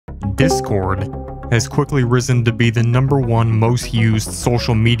Discord has quickly risen to be the #1 most used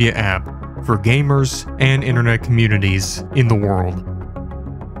social media app for gamers and internet communities in the world.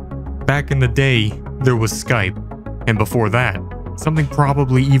 Back in the day, there was Skype, and before that, something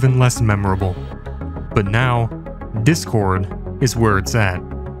probably even less memorable. But now, Discord is where it's at.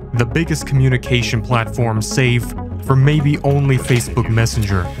 The biggest communication platform save for maybe only Facebook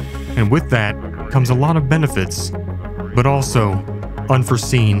Messenger. And with that comes a lot of benefits, but also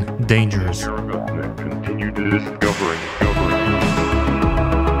unforeseen dangers. Continue discovering.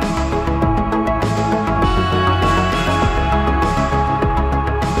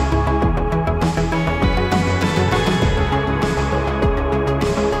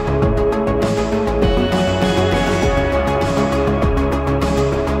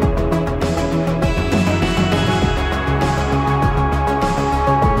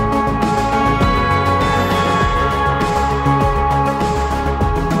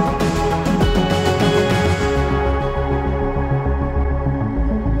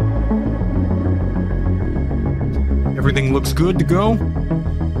 Everything looks good to go.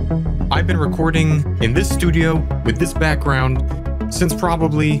 I've been recording in this studio with this background since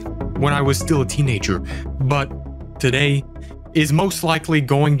probably when I was still a teenager, but today is most likely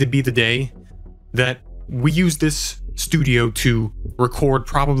going to be the day that we use this studio to record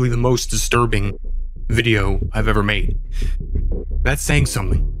probably the most disturbing video I've ever made. That's saying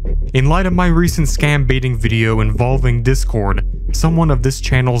something. In light of my recent scam baiting video involving Discord, someone of this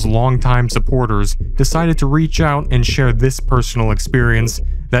channel's longtime supporters decided to reach out and share this personal experience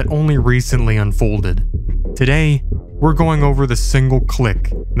that only recently unfolded. Today, we're going over the single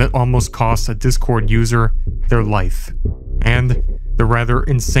click that almost cost a Discord user their life, and the rather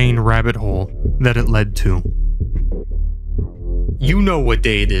insane rabbit hole that it led to. You know what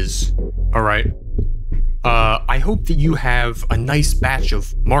day it is, alright? I hope that you have a nice batch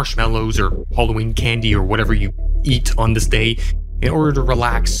of marshmallows or Halloween candy or whatever you eat on this day in order to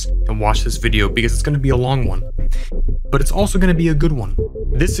relax and watch this video, because it's going to be a long one. But it's also going to be a good one.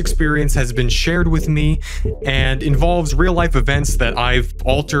 This experience has been shared with me and involves real-life events that I've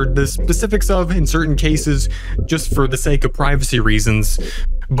altered the specifics of in certain cases just for the sake of privacy reasons.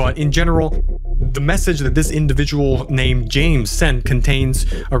 But in general, the message that this individual named James sent contains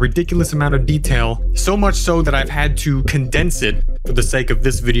a ridiculous amount of detail, so much so that I've had to condense it for the sake of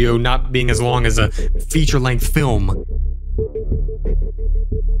this video not being as long as a feature-length film.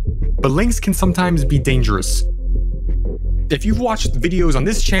 But links can sometimes be dangerous. If you've watched videos on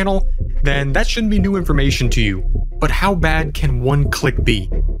this channel, then that shouldn't be new information to you. But how bad can one click be?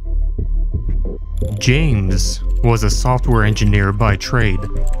 James was a software engineer by trade,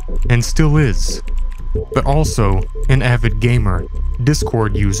 and still is, but also an avid gamer,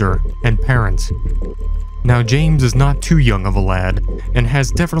 Discord user, and parent. Now James is not too young of a lad, and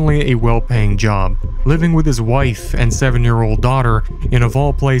has definitely a well-paying job, living with his wife and 7-year-old daughter in, of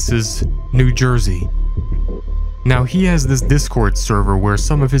all places, New Jersey. Now he has this Discord server where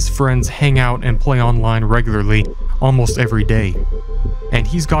some of his friends hang out and play online regularly almost every day, and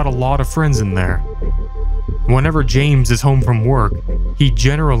he's got a lot of friends in there. Whenever James is home from work, he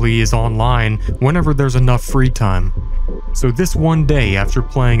generally is online whenever there's enough free time. So this one day after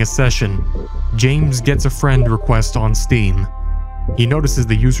playing a session, James gets a friend request on Steam. He notices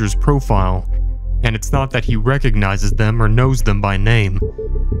the user's profile, and it's not that he recognizes them or knows them by name,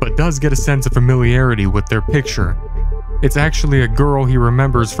 but does get a sense of familiarity with their picture. It's actually a girl he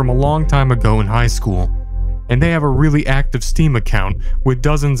remembers from a long time ago in high school, and they have a really active Steam account with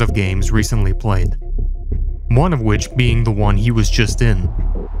dozens of games recently played. One of which being the one he was just in.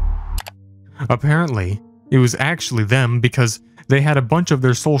 Apparently, it was actually them because they had a bunch of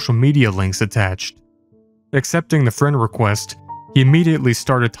their social media links attached. Accepting the friend request, he immediately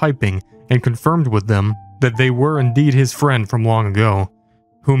started typing and confirmed with them that they were indeed his friend from long ago,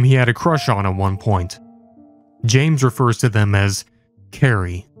 whom he had a crush on at one point. James refers to them as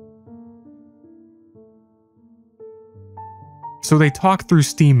Carrie. So they talk through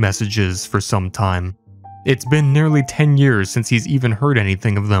Steam messages for some time. It's been nearly 10 years since he's even heard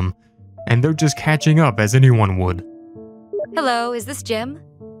anything of them, and they're just catching up as anyone would. Hello, is this Jim?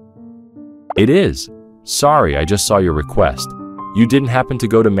 It is. Sorry, I just saw your request. You didn't happen to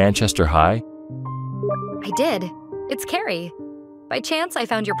go to Manchester High? I did. It's Carrie. By chance, I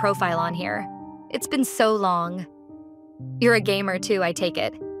found your profile on here. It's been so long. You're a gamer too, I take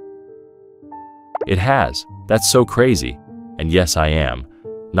it. It has. That's so crazy. And yes, I am.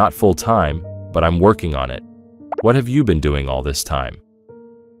 Not full-time, but I'm working on it. What have you been doing all this time?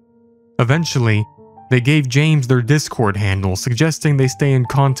 Eventually, they gave James their Discord handle, suggesting they stay in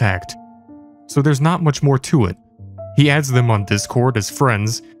contact. So there's not much more to it. He adds them on Discord as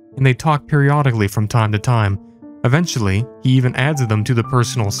friends, and they talk periodically from time to time. Eventually, he even adds them to the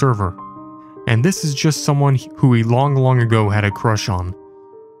personal server. And this is just someone who he long ago had a crush on.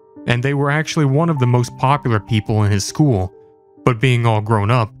 And they were actually one of the most popular people in his school, but being all grown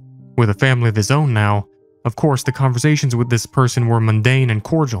up, with a family of his own now, of course the conversations with this person were mundane and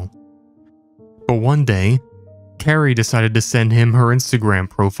cordial. But one day, Carrie decided to send him her Instagram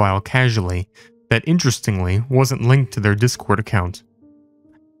profile casually that interestingly wasn't linked to their Discord account.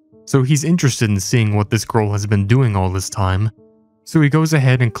 So he's interested in seeing what this girl has been doing all this time, so he goes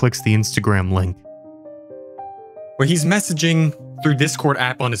ahead and clicks the Instagram link. Where he's messaging through Discord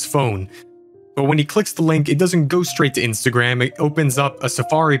app on his phone, but when he clicks the link, it doesn't go straight to Instagram. It opens up a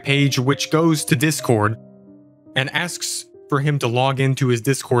Safari page which goes to Discord and asks for him to log into his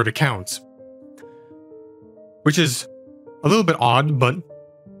Discord account. Which is a little bit odd, but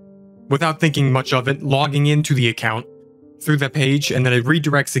without thinking much of it, logging into the account through that page, and then it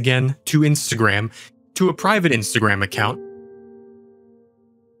redirects again to Instagram, to a private Instagram account.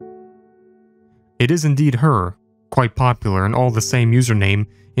 It is indeed her, quite popular and all the same username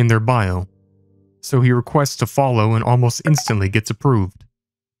in their bio. So he requests to follow and almost instantly gets approved.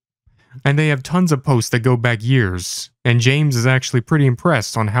 And they have tons of posts that go back years, and James is actually pretty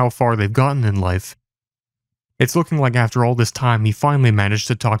impressed on how far they've gotten in life. It's looking like after all this time he finally managed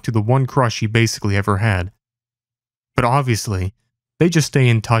to talk to the one crush he basically ever had. But obviously, they just stay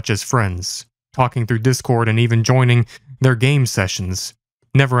in touch as friends, talking through Discord and even joining their game sessions,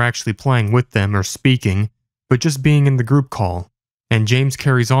 never actually playing with them or speaking, but just being in the group call, and James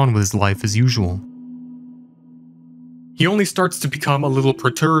carries on with his life as usual. He only starts to become a little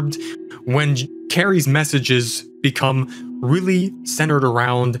perturbed when Carrie's messages become really centered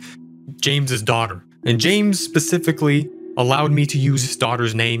around James's daughter. And James specifically allowed me to use his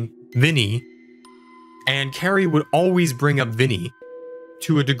daughter's name, Vinny, and Carrie would always bring up Vinny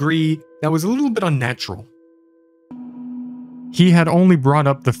to a degree that was a little bit unnatural. He had only brought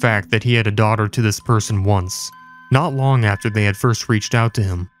up the fact that he had a daughter to this person once, not long after they had first reached out to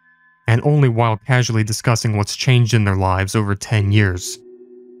him, and only while casually discussing what's changed in their lives over 10 years.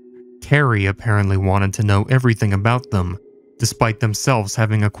 Carrie apparently wanted to know everything about them, despite themselves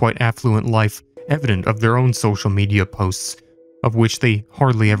having a quite affluent life evident of their own social media posts, of which they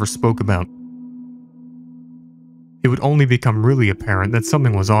hardly ever spoke about. It would only become really apparent that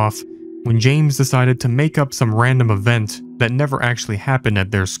something was off when James decided to make up some random event that never actually happened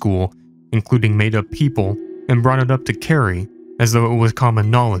at their school, including made-up people, and brought it up to Carrie as though it was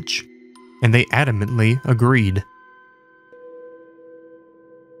common knowledge, and they adamantly agreed.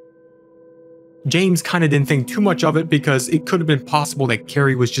 James kinda didn't think too much of it because it could have been possible that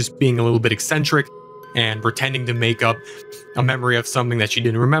Carrie was just being a little bit eccentric and pretending to make up a memory of something that she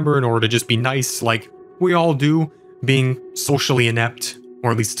didn't remember in order to just be nice like we all do, being socially inept,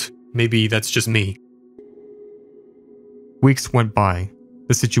 or at least maybe that's just me. Weeks went by.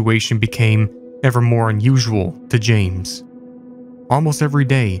 The situation became ever more unusual to James. Almost every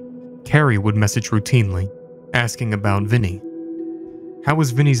day, Carrie would message routinely, asking about Vinny. How was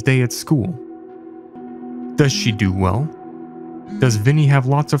Vinny's day at school? Does she do well? Does Vinny have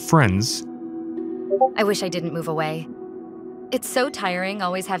lots of friends? I wish I didn't move away. It's so tiring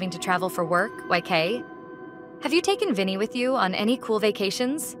always having to travel for work, YK. Have you taken Vinny with you on any cool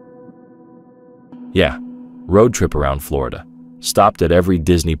vacations? Yeah, road trip around Florida. Stopped at every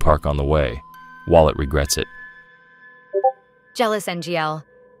Disney park on the way. Wallet regrets it. Jealous, NGL.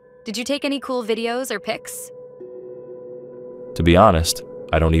 Did you take any cool videos or pics? To be honest,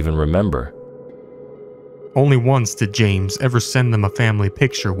 I don't even remember. Only once did James ever send them a family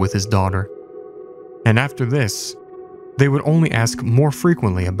picture with his daughter. And after this, they would only ask more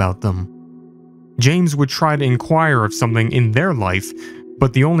frequently about them. James would try to inquire of something in their life,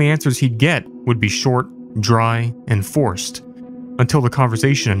 but the only answers he'd get would be short, dry, and forced, until the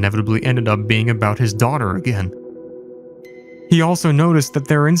conversation inevitably ended up being about his daughter again. He also noticed that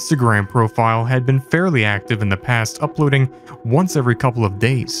their Instagram profile had been fairly active in the past, uploading once every couple of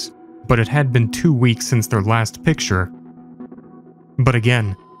days, but it had been 2 weeks since their last picture. But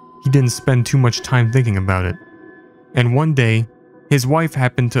again, he didn't spend too much time thinking about it. And one day, his wife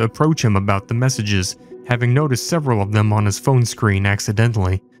happened to approach him about the messages, having noticed several of them on his phone screen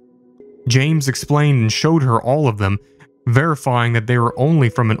accidentally. James explained and showed her all of them, verifying that they were only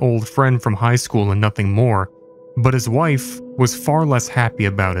from an old friend from high school and nothing more, but his wife was far less happy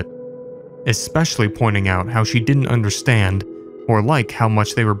about it, especially pointing out how she didn't understand or like how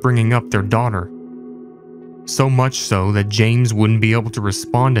much they were bringing up their daughter. So much so that James wouldn't be able to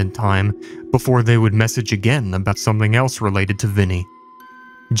respond in time before they would message again about something else related to Vinny.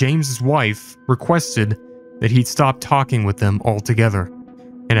 James's wife requested that he'd stop talking with them altogether,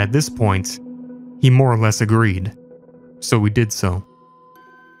 and at this point, he more or less agreed, so we did so.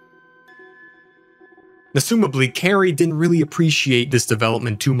 Assumably, Carrie didn't really appreciate this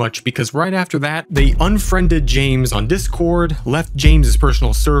development too much because right after that, they unfriended James on Discord, left James's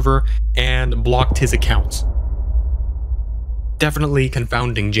personal server, and blocked his accounts. Definitely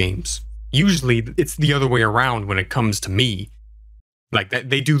confounding James. Usually, it's the other way around when it comes to me. Like,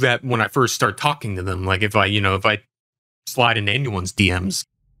 they do that when I first start talking to them, like if I slide into anyone's DMs.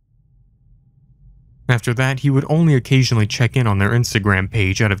 After that, he would only occasionally check in on their Instagram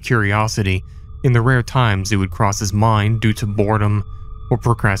page out of curiosity, in the rare times it would cross his mind due to boredom or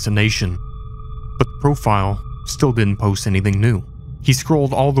procrastination. But the profile still didn't post anything new. He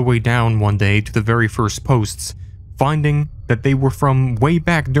scrolled all the way down one day to the very first posts, finding that they were from way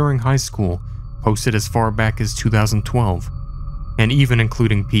back during high school, posted as far back as 2012, and even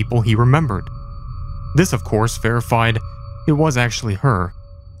including people he remembered. This, of course, verified it was actually her,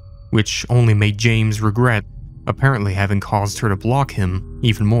 which only made James regret apparently having caused her to block him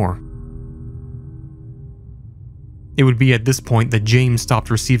even more. It would be at this point that James stopped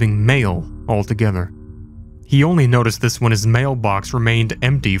receiving mail altogether. He only noticed this when his mailbox remained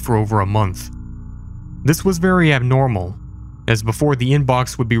empty for over a month. This was very abnormal, as before the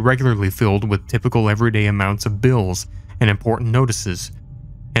inbox would be regularly filled with typical everyday amounts of bills and important notices,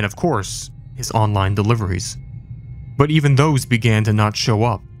 and of course, his online deliveries. But even those began to not show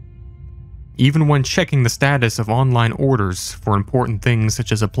up. Even when checking the status of online orders for important things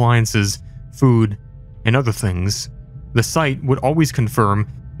such as appliances, food, and other things, the site would always confirm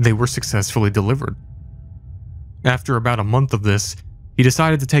they were successfully delivered. After about a month of this, he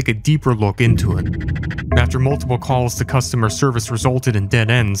decided to take a deeper look into it. After multiple calls to customer service resulted in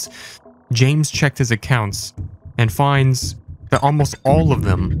dead ends, James checked his accounts and finds that almost all of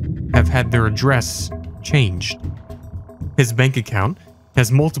them have had their address changed. His bank account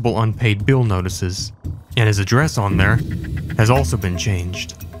has multiple unpaid bill notices, and his address on there has also been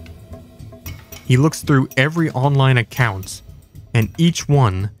changed. He looks through every online account, and each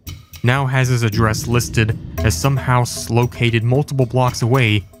one now has his address listed as some house located multiple blocks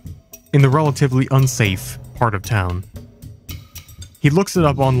away in the relatively unsafe part of town. He looks it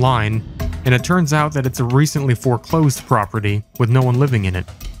up online, and it turns out that it's a recently foreclosed property with no one living in it.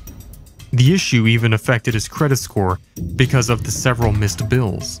 The issue even affected his credit score because of the several missed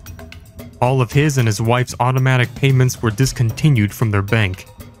bills. All of his and his wife's automatic payments were discontinued from their bank.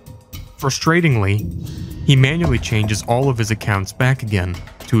 Frustratingly, he manually changes all of his accounts back again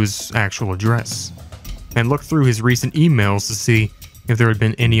to his actual address, and looked through his recent emails to see if there had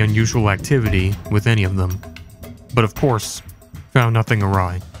been any unusual activity with any of them, but of course, found nothing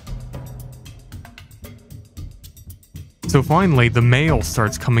awry. So finally, the mail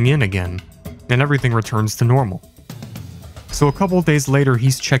starts coming in again, and everything returns to normal. So a couple of days later,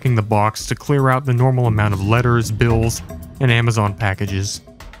 he's checking the box to clear out the normal amount of letters, bills, and Amazon packages,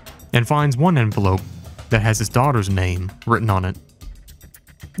 and finds one envelope that has his daughter's name written on it.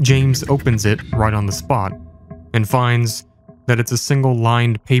 James opens it right on the spot, and finds that it's a single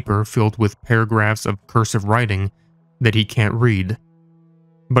lined paper filled with paragraphs of cursive writing that he can't read,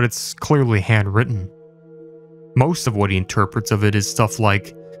 but it's clearly handwritten. Most of what he interprets of it is stuff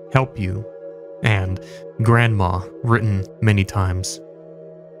like, "help you," and "grandma," written many times.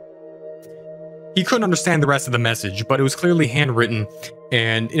 He couldn't understand the rest of the message, but it was clearly handwritten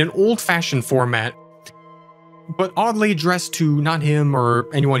and in an old-fashioned format, but oddly addressed to not him or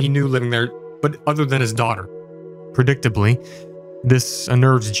anyone he knew living there, but other than his daughter. Predictably, this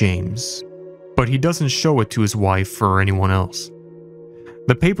unnerves James, but he doesn't show it to his wife or anyone else.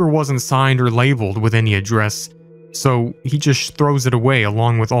 The paper wasn't signed or labeled with any address, so he just throws it away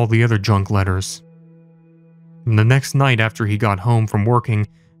along with all the other junk letters. And the next night after he got home from working,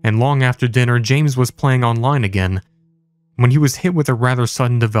 and long after dinner, James was playing online again, when he was hit with a rather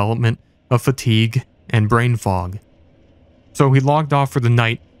sudden development of fatigue and brain fog. So he logged off for the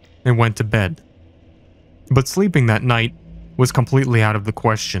night and went to bed. But sleeping that night was completely out of the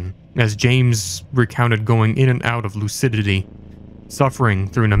question, as James recounted going in and out of lucidity, suffering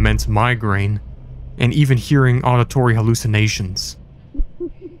through an immense migraine, and even hearing auditory hallucinations.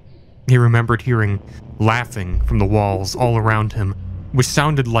 He remembered hearing laughing from the walls all around him, which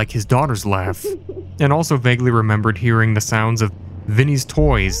sounded like his daughter's laugh, and also vaguely remembered hearing the sounds of Vinny's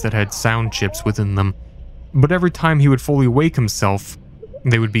toys that had sound chips within them, but every time he would fully wake himself,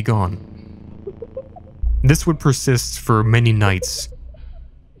 they would be gone. This would persist for many nights.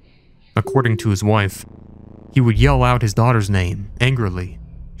 According to his wife, he would yell out his daughter's name, angrily,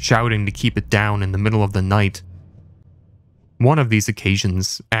 shouting to keep it down in the middle of the night. One of these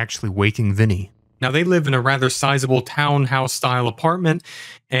occasions actually waking Vinny, Now, they live in a rather sizable townhouse-style apartment,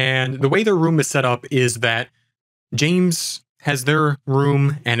 and the way their room is set up is that James has their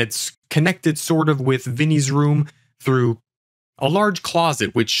room, and it's connected sort of with Vinny's room through a large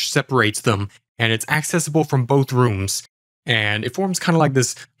closet which separates them, and it's accessible from both rooms. And it forms kind of like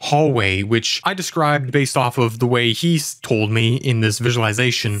this hallway, which I described based off of the way he's told me in this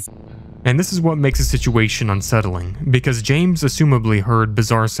visualization. And this is what makes the situation unsettling, because James assumably heard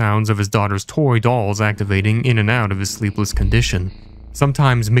bizarre sounds of his daughter's toy dolls activating in and out of his sleepless condition,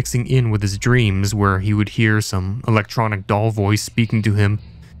 sometimes mixing in with his dreams where he would hear some electronic doll voice speaking to him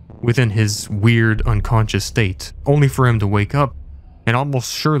within his weird unconscious state, only for him to wake up and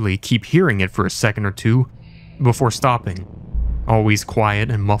almost surely keep hearing it for a second or two before stopping, always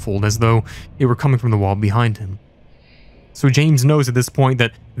quiet and muffled as though it were coming from the wall behind him. So James knows at this point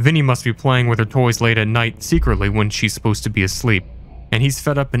that Vinny must be playing with her toys late at night secretly when she's supposed to be asleep, and he's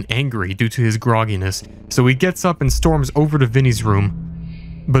fed up and angry due to his grogginess, so he gets up and storms over to Vinny's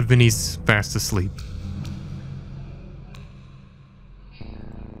room, but Vinny's fast asleep.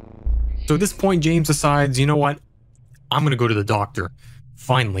 So at this point, James decides, you know what, I'm gonna go to the doctor,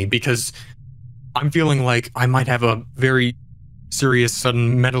 finally, because I'm feeling like I might have a very serious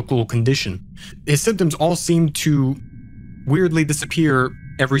sudden medical condition. His symptoms all seem to weirdly disappear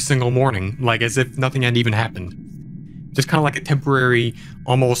every single morning, like as if nothing had even happened. Just kind of like a temporary,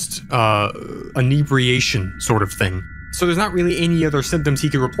 almost inebriation sort of thing. So there's not really any other symptoms he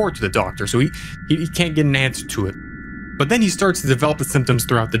could report to the doctor, so he can't get an answer to it. But then he starts to develop the symptoms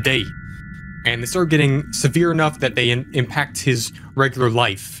throughout the day, and they start getting severe enough that they impact his regular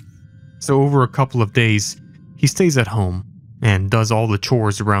life. So over a couple of days, he stays at home and does all the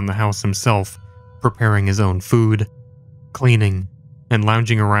chores around the house himself, preparing his own food, cleaning, and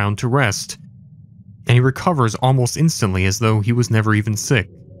lounging around to rest. And he recovers almost instantly as though he was never even sick.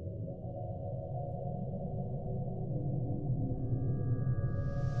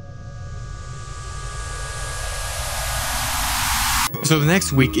 So the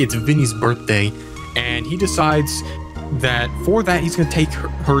next week, it's Vinny's birthday, and he decides that for that he's going to take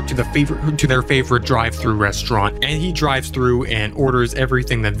her to their favorite drive-thru restaurant, and he drives through and orders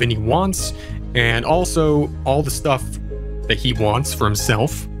everything that Vinny wants, and also all the stuff that he wants for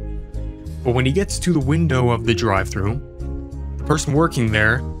himself. But when he gets to the window of the drive-thru, the person working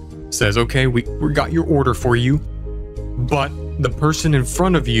there says, okay, we got your order for you, but the person in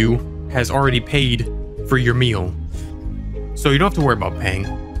front of you has already paid for your meal, so you don't have to worry about paying.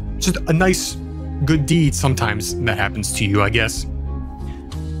 Just a nice good deed sometimes that happens to you, I guess.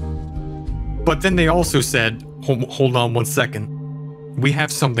 But then they also said, hold on one second. We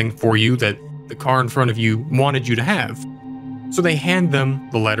have something for you that the car in front of you wanted you to have. So they hand them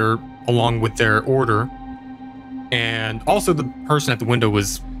the letter along with their order. And also the person at the window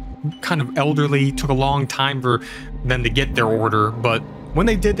was kind of elderly, took a long time for them to get their order. But when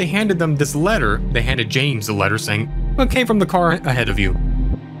they did, they handed them this letter. They handed James a letter saying, well, it came from the car ahead of you.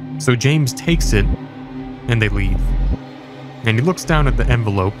 So James takes it, and they leave. And he looks down at the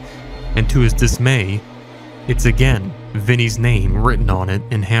envelope, and to his dismay, it's again Vinny's name written on it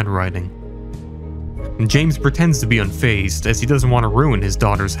in handwriting. And James pretends to be unfazed, as he doesn't want to ruin his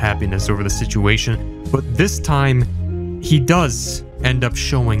daughter's happiness over the situation, but this time, he does end up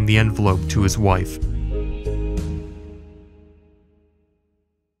showing the envelope to his wife.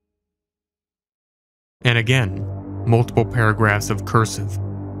 And again, multiple paragraphs of cursive,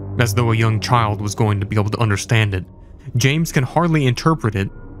 as though a young child was going to be able to understand it. James can hardly interpret it,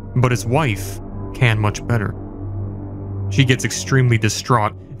 but his wife can much better. She gets extremely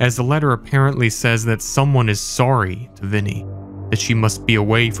distraught, as the letter apparently says that someone is sorry to Vinny, that she must be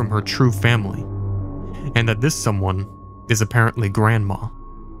away from her true family, and that this someone is apparently Grandma,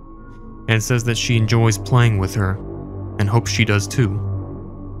 and says that she enjoys playing with her, and hopes she does too.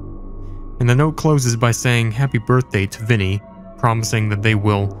 And the note closes by saying happy birthday to Vinny, promising that they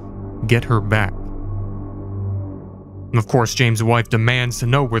will get her back. And of course, James' wife demands to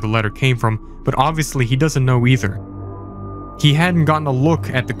know where the letter came from, but obviously he doesn't know either. He hadn't gotten a look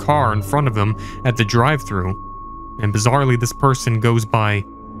at the car in front of him at the drive-thru, and bizarrely this person goes by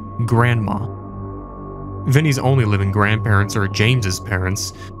Grandma. Vinny's only living grandparents are James's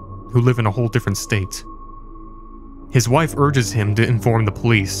parents, who live in a whole different state. His wife urges him to inform the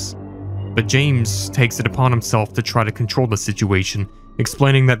police, but James takes it upon himself to try to control the situation,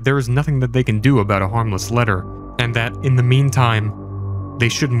 explaining that there is nothing that they can do about a harmless letter, and that, in the meantime, they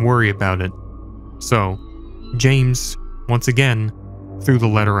shouldn't worry about it. So, James, once again, threw the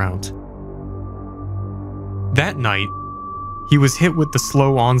letter out. That night, he was hit with the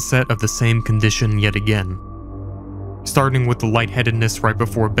slow onset of the same condition yet again. Starting with the lightheadedness right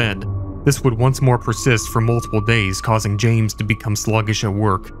before bed, This would once more persist for multiple days, causing James to become sluggish at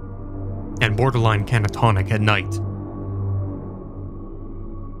work and borderline catatonic at night.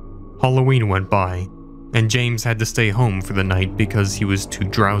 Halloween went by, and James had to stay home for the night because he was too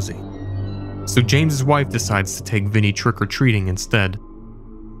drowsy. So James's wife decides to take Vinny trick-or-treating instead.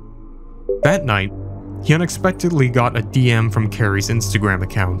 That night, he unexpectedly got a DM from Carrie's Instagram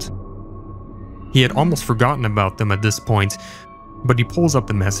account. He had almost forgotten about them at this point, but he pulls up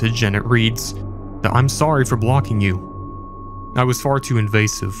the message and it reads that "I'm sorry for blocking you. I was far too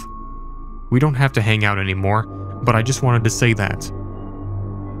invasive. We don't have to hang out anymore, but I just wanted to say that."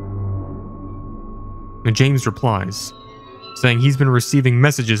 And James replies, saying he's been receiving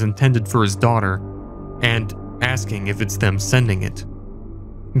messages intended for his daughter, and asking if it's them sending it.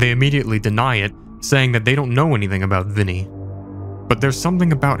 They immediately deny it, saying that they don't know anything about Vinny. But there's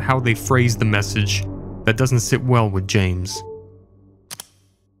something about how they phrase the message that doesn't sit well with James.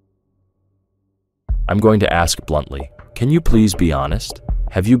 I'm going to ask bluntly, can you please be honest?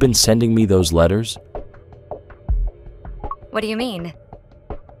 Have you been sending me those letters? What do you mean?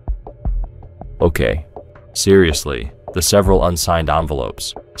 Okay, seriously, the several unsigned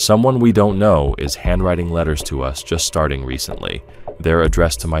envelopes. Someone we don't know is handwriting letters to us just starting recently. They're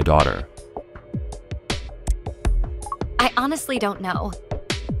addressed to my daughter. I honestly don't know.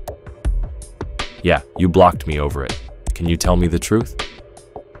 Yeah, you blocked me over it. Can you tell me the truth?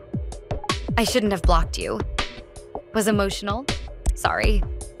 I shouldn't have blocked you. Was emotional. Sorry.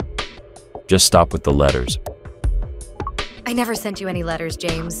 Just stop with the letters. I never sent you any letters,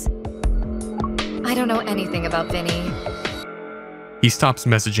 James. I don't know anything about Vinny. He stops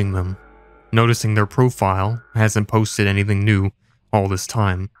messaging them, noticing their profile hasn't posted anything new all this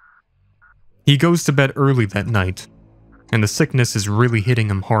time. He goes to bed early that night, and the sickness is really hitting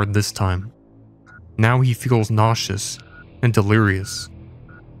him hard this time. Now he feels nauseous and delirious.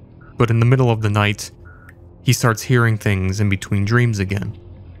 But in the middle of the night, he starts hearing things in between dreams again.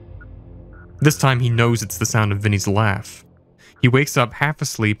 This time he knows it's the sound of Vinny's laugh. He wakes up half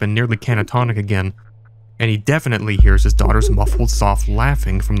asleep and nearly catatonic again, and he definitely hears his daughter's muffled soft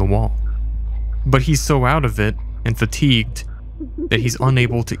laughing from the wall. But he's so out of it and fatigued that he's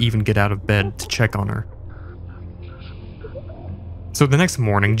unable to even get out of bed to check on her. So the next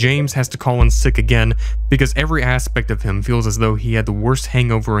morning, James has to call in sick again because every aspect of him feels as though he had the worst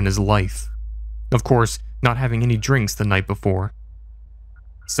hangover in his life. Of course, not having any drinks the night before.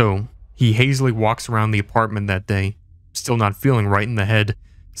 So, he hazily walks around the apartment that day, still not feeling right in the head,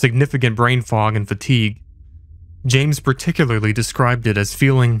 significant brain fog and fatigue. James particularly described it as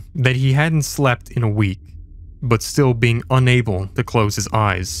feeling that he hadn't slept in a week, but still being unable to close his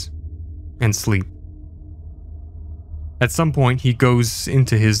eyes and sleep. At some point, he goes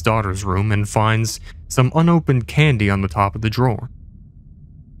into his daughter's room and finds some unopened candy on the top of the drawer.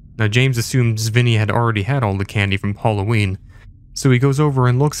 Now, James assumes Vinny had already had all the candy from Halloween, so he goes over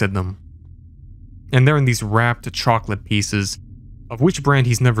and looks at them. And they're in these wrapped chocolate pieces, of which brand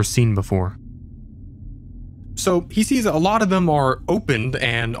he's never seen before. So he sees a lot of them are opened,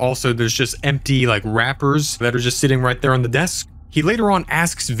 and also there's just empty wrappers that are just sitting right there on the desk. He later on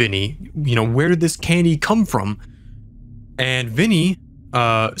asks Vinny, where did this candy come from? And Vinny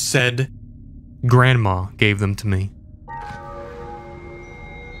said, "Grandma gave them to me."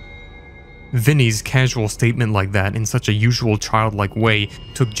 Vinny's casual statement like that in such a usual childlike way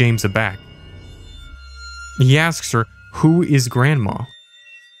took James aback. He asks her, "Who is Grandma?"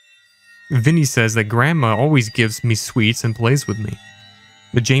 Vinny says that Grandma always gives me sweets and plays with me.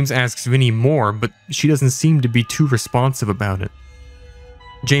 But James asks Vinny more, but she doesn't seem to be too responsive about it.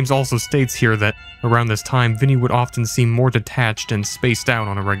 James also states here that around this time, Vinny would often seem more detached and spaced out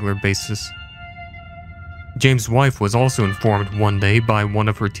on a regular basis. James' wife was also informed one day by one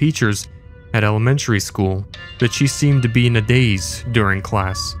of her teachers at elementary school that she seemed to be in a daze during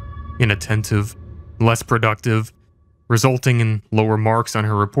class, inattentive, less productive, resulting in lower marks on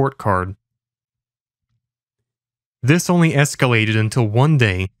her report card. This only escalated until one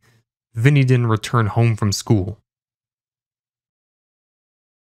day, Vinny didn't return home from school.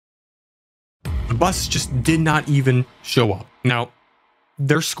 The bus just did not even show up. Now,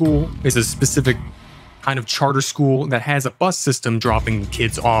 their school is a specific kind of charter school that has a bus system dropping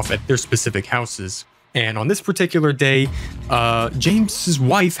kids off at their specific houses. And on this particular day, James's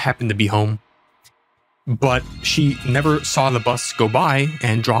wife happened to be home, but she never saw the bus go by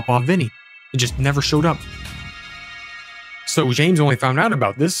and drop off Vinny. It just never showed up. So James only found out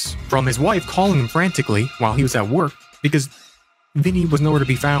about this from his wife calling him frantically while he was at work because Vinny was nowhere to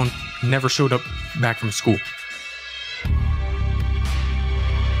be found, never showed up back from school.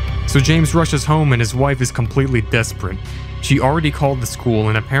 So James rushes home and his wife is completely desperate. She already called the school,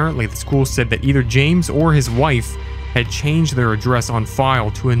 and apparently the school said that either James or his wife had changed their address on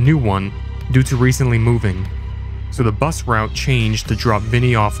file to a new one due to recently moving. So the bus route changed to drop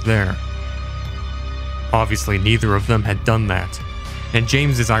Vinny off there. Obviously, neither of them had done that, and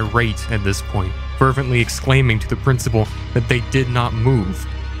James is irate at this point, fervently exclaiming to the principal that they did not move,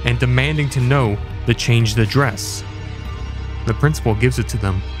 and demanding to know the changed address. The principal gives it to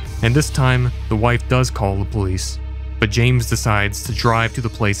them, and this time the wife does call the police, but James decides to drive to the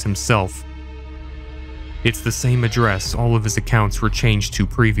place himself. It's the same address all of his accounts were changed to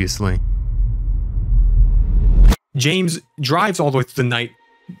previously. James drives all the way through the night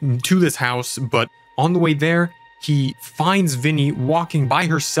to this house, but on the way there, he finds Vinny walking by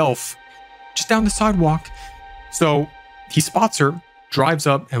herself just down the sidewalk. So he spots her, drives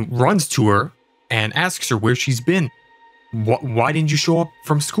up and runs to her and asks her where she's been. Why didn't you show up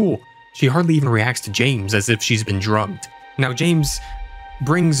from school? She hardly even reacts to James as if she's been drugged. Now James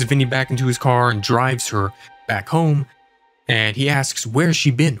brings Vinny back into his car and drives her back home, and he asks, where's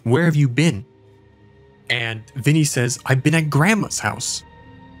she been? Where have you been? And Vinny says, I've been at Grandma's house.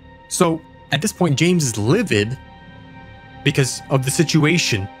 So at this point, James is livid because of the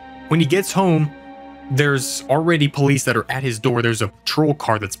situation. When he gets home, there's already police that are at his door. There's a patrol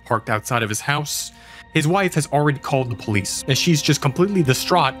car that's parked outside of his house. His wife has already called the police, and she's just completely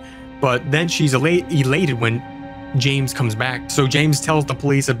distraught, but then she's elated when James comes back. So James tells the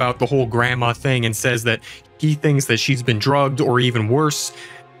police about the whole grandma thing and says that he thinks that she's been drugged or even worse,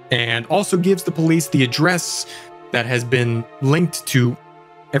 and also gives the police the address that has been linked to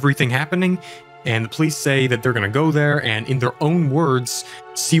everything happening. And the police say that they're going to go there and, in their own words,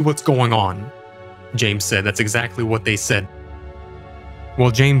 see what's going on. James said that's exactly what they said. Well,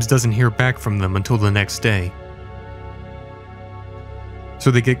 James doesn't hear back from them until the next day.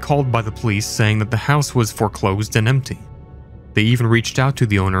 So they get called by the police saying that the house was foreclosed and empty. They even reached out to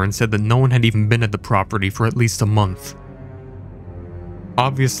the owner and said that no one had even been at the property for at least a month.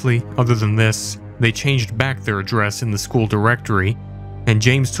 Obviously, other than this, they changed back their address in the school directory, and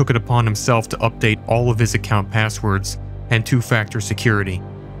James took it upon himself to update all of his account passwords and two-factor security.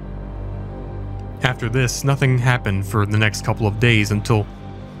 After this, nothing happened for the next couple of days until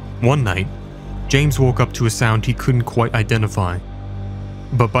one night, James woke up to a sound he couldn't quite identify.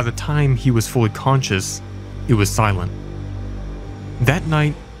 But by the time he was fully conscious, it was silent. That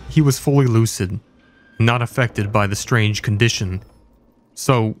night, he was fully lucid, not affected by the strange condition,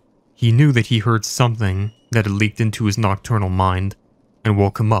 so he knew that he heard something that had leaked into his nocturnal mind and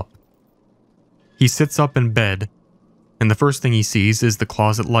woke him up. He sits up in bed, and the first thing he sees is the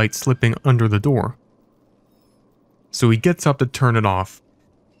closet light slipping under the door. So he gets up to turn it off,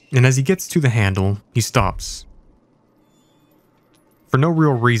 and as he gets to the handle, he stops. For no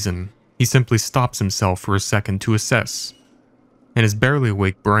real reason, he simply stops himself for a second to assess, and his barely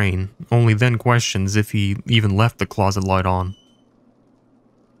awake brain only then questions if he even left the closet light on.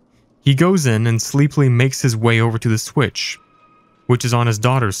 He goes in and sleepily makes his way over to the switch, which is on his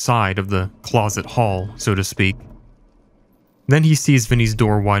daughter's side of the closet hall, so to speak. Then he sees Vinny's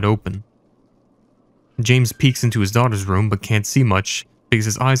door wide open. James peeks into his daughter's room but can't see much because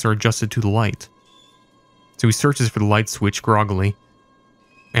his eyes are adjusted to the light. So he searches for the light switch groggily,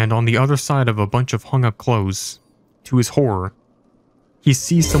 and on the other side of a bunch of hung up clothes, to his horror, he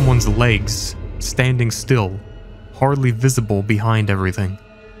sees someone's legs standing still, hardly visible behind everything.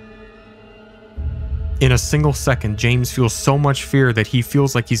 In a single second, James feels so much fear that he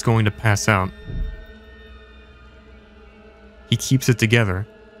feels like he's going to pass out. He keeps it together,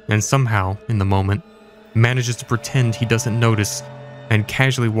 and somehow, in the moment, manages to pretend he doesn't notice and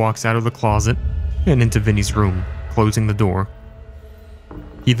casually walks out of the closet and into Vinny's room, closing the door.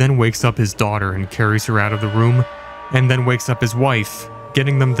 He then wakes up his daughter and carries her out of the room, and then wakes up his wife,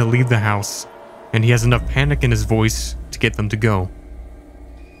 getting them to leave the house, and he has enough panic in his voice to get them to go.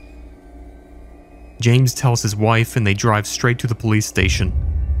 James tells his wife and they drive straight to the police station.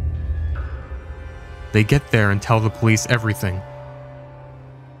 They get there and tell the police everything.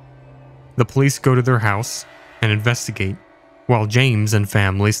 The police go to their house and investigate, while James and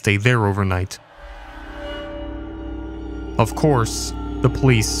family stay there overnight. Of course, the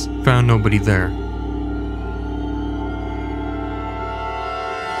police found nobody there.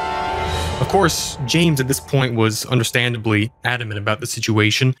 Of course, James at this point was understandably adamant about the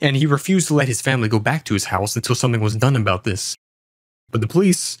situation, and he refused to let his family go back to his house until something was done about this. But the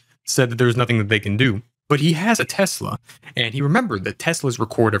police said that there was nothing that they can do. But he has a Tesla, and he remembered that Teslas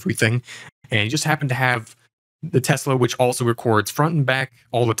record everything, and he just happened to have the Tesla which also records front and back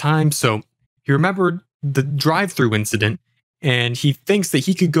all the time, so he remembered the drive-through incident, and he thinks that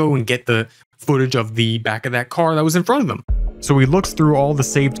he could go and get the footage of the back of that car that was in front of them. So he looks through all the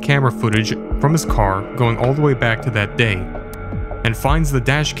saved camera footage from his car going all the way back to that day, and finds the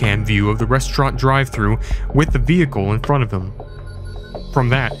dashcam view of the restaurant drive-thru with the vehicle in front of him. From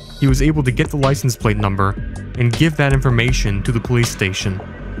that, he was able to get the license plate number and give that information to the police station.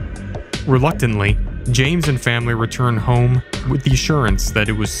 Reluctantly, James and family return home with the assurance that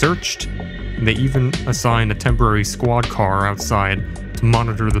it was searched, and they even assign a temporary squad car outside to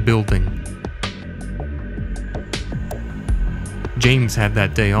monitor the building. James had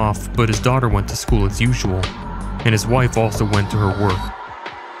that day off, but his daughter went to school as usual, and his wife also went to her work.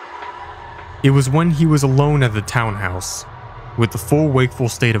 It was when he was alone at the townhouse, with the full wakeful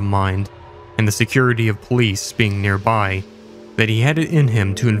state of mind, and the security of police being nearby, that he had it in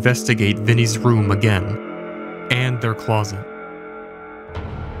him to investigate Vinny's room again, and their closet.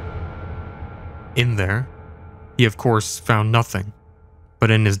 In there, he of course found nothing, but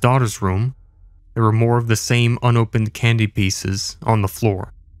in his daughter's room, there were more of the same unopened candy pieces on the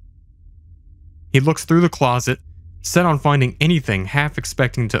floor. He looks through the closet, set on finding anything, half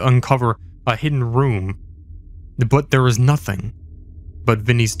expecting to uncover a hidden room, but there was nothing but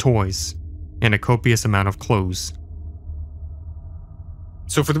Vinny's toys and a copious amount of clothes.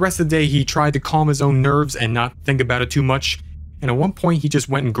 So for the rest of the day, he tried to calm his own nerves and not think about it too much, and at one point he just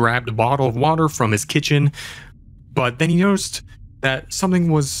went and grabbed a bottle of water from his kitchen, but then he noticed that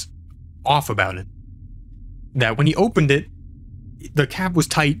something was off about it. That when he opened it, the cap was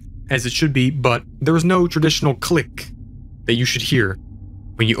tight, as it should be, but there was no traditional click that you should hear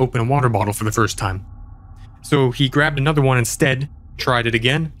when you open a water bottle for the first time. So he grabbed another one instead, tried it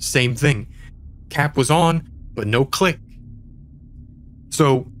again, same thing. Cap was on, but no click.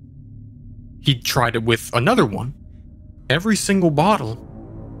 So he tried it with another one. Every single bottle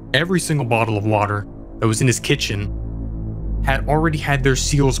of water that was in his kitchen had already had their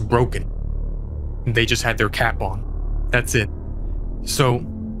seals broken. They just had their cap on. That's it. So,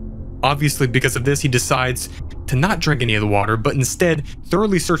 obviously because of this, he decides to not drink any of the water, but instead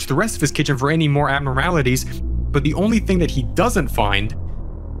thoroughly search the rest of his kitchen for any more abnormalities. But the only thing that he doesn't find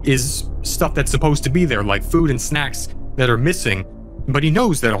is stuff that's supposed to be there, like food and snacks that are missing. But he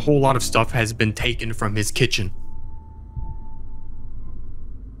knows that a whole lot of stuff has been taken from his kitchen.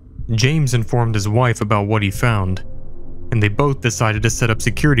 James informed his wife about what he found, and they both decided to set up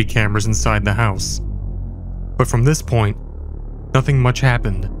security cameras inside the house. But from this point, nothing much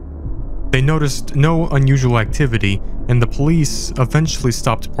happened. They noticed no unusual activity, and the police eventually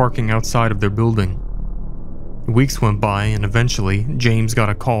stopped parking outside of their building. Weeks went by, and eventually, James got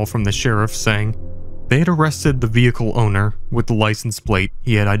a call from the sheriff saying they had arrested the vehicle owner with the license plate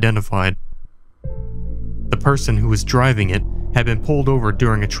he had identified. The person who was driving it had been pulled over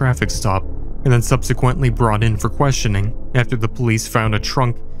during a traffic stop and then subsequently brought in for questioning after the police found a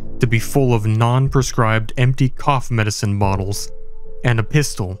trunk to be full of non-prescribed empty cough medicine bottles and a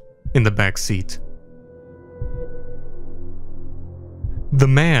pistol in the back seat. The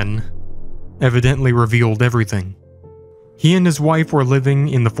man evidently revealed everything. He and his wife were living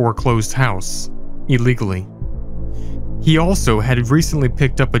in the foreclosed house, illegally. He also had recently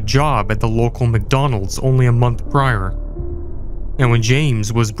picked up a job at the local McDonald's only a month prior. And when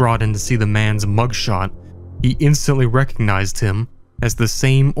James was brought in to see the man's mugshot, he instantly recognized him as the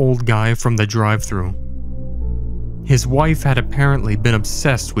same old guy from the drive-thru. His wife had apparently been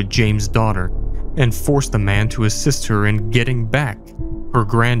obsessed with James' daughter and forced the man to assist her in getting back her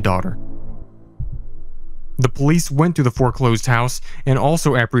granddaughter. The police went to the foreclosed house and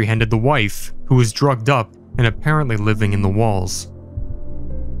also apprehended the wife, who was drugged up and apparently living in the walls,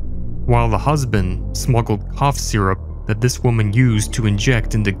 while the husband smuggled cough syrup that this woman used to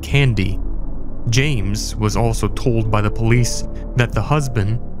inject into candy. James was also told by the police that the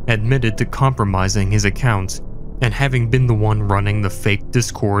husband admitted to compromising his account and having been the one running the fake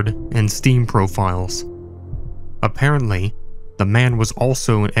Discord and Steam profiles. Apparently, the man was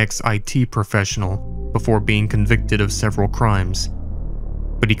also an ex-IT professional before being convicted of several crimes,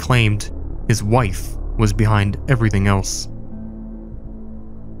 but he claimed his wife was behind everything else.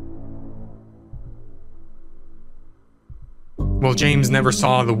 Well, James never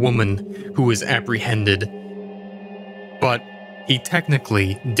saw the woman who was apprehended, but he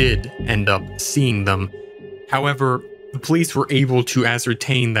technically did end up seeing them. However, the police were able to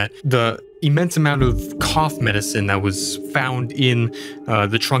ascertain that the immense amount of cough medicine that was found in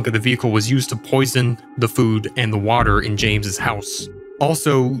the trunk of the vehicle was used to poison the food and the water in James's house.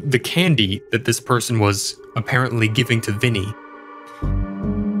 Also, the candy that this person was apparently giving to Vinny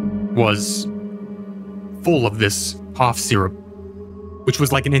was full of this cough syrup, which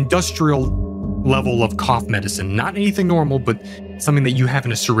was like an industrial level of cough medicine. Not anything normal, but something that you have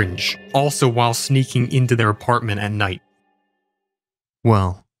in a syringe. Also while sneaking into their apartment at night.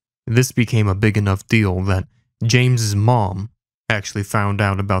 Well, this became a big enough deal that James's mom actually found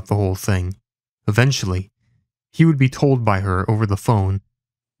out about the whole thing. Eventually, he would be told by her over the phone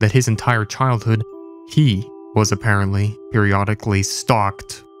that his entire childhood, he was apparently periodically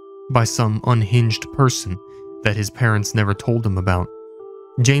stalked by some unhinged person that his parents never told him about.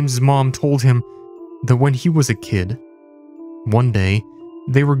 James's mom told him that when he was a kid, one day,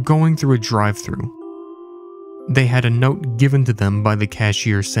 they were going through a drive-thru. They had a note given to them by the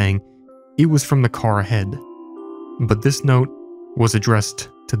cashier saying it was from the car ahead, but this note was addressed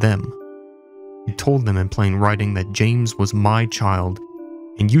to them. It told them in plain writing that James was my child,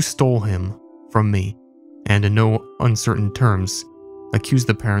 and you stole him from me, and in no uncertain terms, accused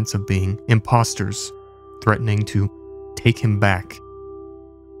the parents of being imposters, threatening to take him back.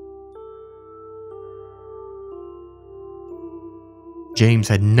 James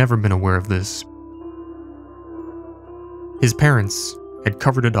had never been aware of this. His parents had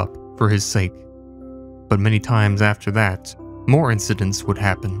covered it up for his sake, but many times after that, more incidents would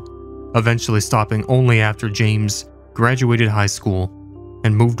happen, eventually stopping only after James graduated high school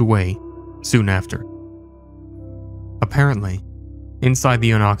and moved away soon after. Apparently, inside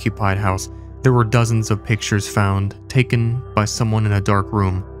the unoccupied house, there were dozens of pictures found, taken by someone in a dark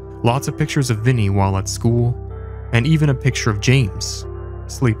room, lots of pictures of Vinny while at school, and even a picture of James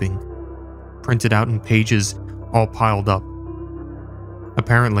sleeping, printed out in pages all piled up.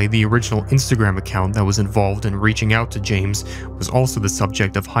 Apparently, the original Instagram account that was involved in reaching out to James was also the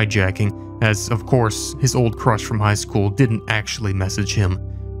subject of hijacking, as of course his old crush from high school didn't actually message him,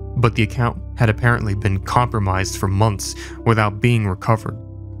 but the account had apparently been compromised for months without being recovered.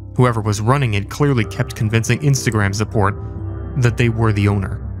 Whoever was running it clearly kept convincing Instagram support that they were the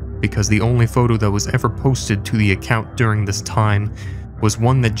owner, because the only photo that was ever posted to the account during this time was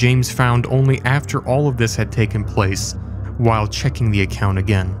one that James found only after all of this had taken place, while checking the account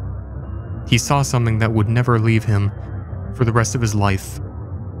again. He saw something that would never leave him for the rest of his life.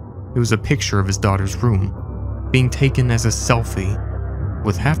 It was a picture of his daughter's room, being taken as a selfie,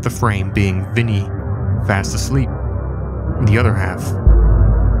 with half the frame being Vinny fast asleep, the other half.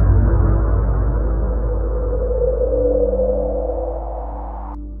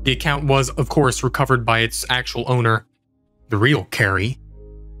 The account was, of course, recovered by its actual owner, the real Carrie,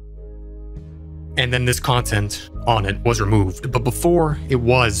 and then this content on it was removed. But before it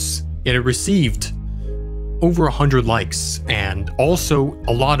had received over 100 likes and also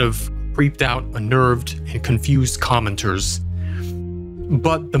a lot of creeped out, unnerved, and confused commenters.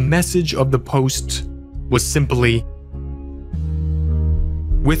 But the message of the post was simply,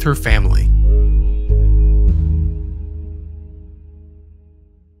 with her family.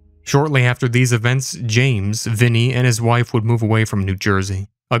 Shortly after these events, James, Vinny, and his wife would move away from New Jersey.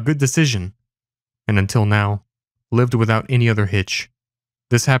 A good decision. And until now, lived without any other hitch.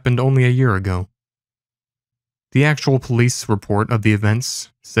 This happened only a year ago. The actual police report of the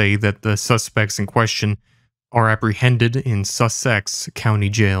events say that the suspects in question are apprehended in Sussex County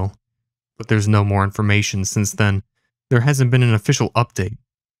Jail, but there's no more information since then. There hasn't been an official update.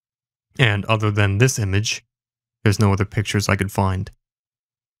 And other than this image, there's no other pictures I could find.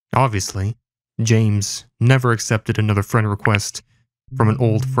 Obviously, James never accepted another friend request from an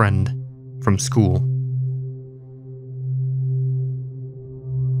old friend from school.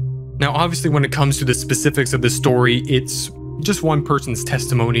 Now, obviously, when it comes to the specifics of the story, it's just one person's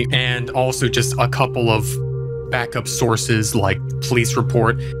testimony and also just a couple of backup sources like police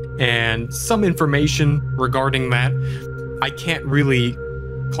report and some information regarding that. I can't really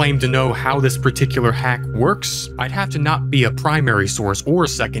claim to know how this particular hack works. I'd have to not be a primary source or a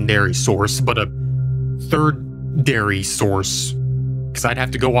secondary source, but a third-dary source, because I'd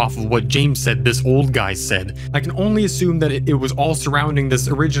have to go off of what James said this old guy said. I can only assume that it was all surrounding this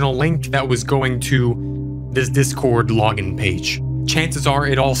original link that was going to this Discord login page. Chances are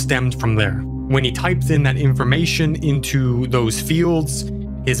it all stemmed from there. When he typed in that information into those fields,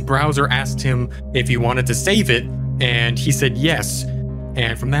 his browser asked him if he wanted to save it, and he said yes.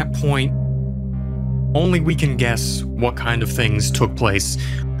 And from that point, only we can guess what kind of things took place,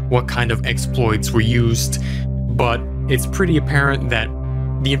 what kind of exploits were used, but it's pretty apparent that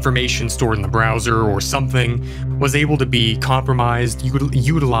the information stored in the browser or something was able to be compromised,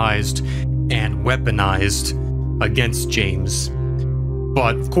 utilized, and weaponized against James.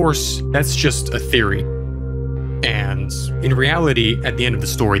 But of course, that's just a theory. And in reality, at the end of the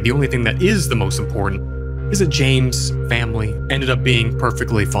story, the only thing that is the most important is that James' family ended up being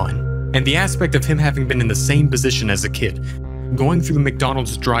perfectly fine. And the aspect of him having been in the same position as a kid, going through the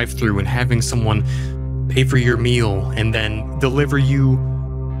McDonald's drive-thru and having someone pay for your meal and then deliver you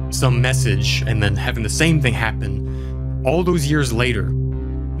some message and then having the same thing happen all those years later,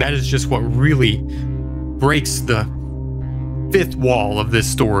 that is just what really breaks the fifth wall of this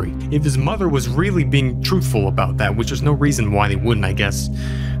story. If his mother was really being truthful about that, which there's no reason why they wouldn't, I guess,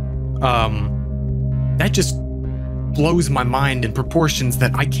 that just blows my mind in proportions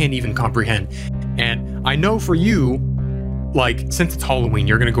that I can't even comprehend. And I know for you, like, since it's Halloween,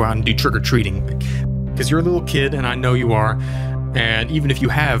 you're gonna go out and do trick-or-treating, because you're a little kid, and I know you are, and even if you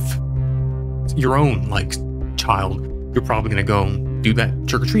have your own, like, child, you're probably gonna go and do that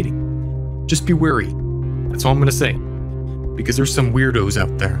trick-or-treating. Just be wary. That's all I'm gonna say. Because there's some weirdos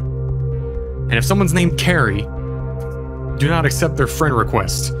out there. And if someone's named Carrie, do not accept their friend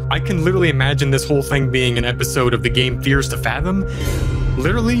request. I can literally imagine this whole thing being an episode of the game Fears to Fathom.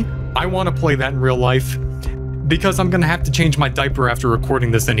 Literally, I want to play that in real life, because I'm gonna have to change my diaper after recording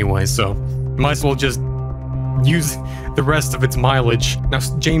this anyway, so might as well just use the rest of its mileage. Now,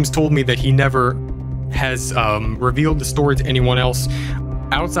 James told me that he never has revealed the story to anyone else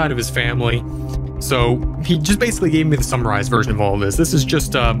outside of his family, so he just basically gave me the summarized version of all of this. This is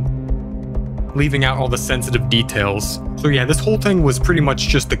just leaving out all the sensitive details. So yeah, this whole thing was pretty much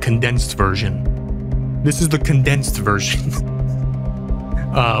just the condensed version. This is the condensed version.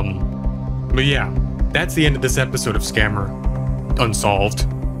 But yeah, that's the end of this episode of Scammer Unsolved.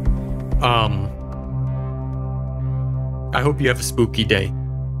 I hope you have a spooky day.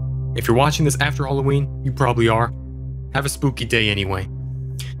 If you're watching this after Halloween, you probably are. Have a spooky day anyway.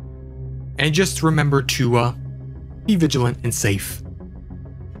 And just remember to be vigilant and safe.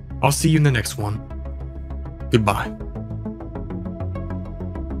 I'll see you in the next one. Goodbye.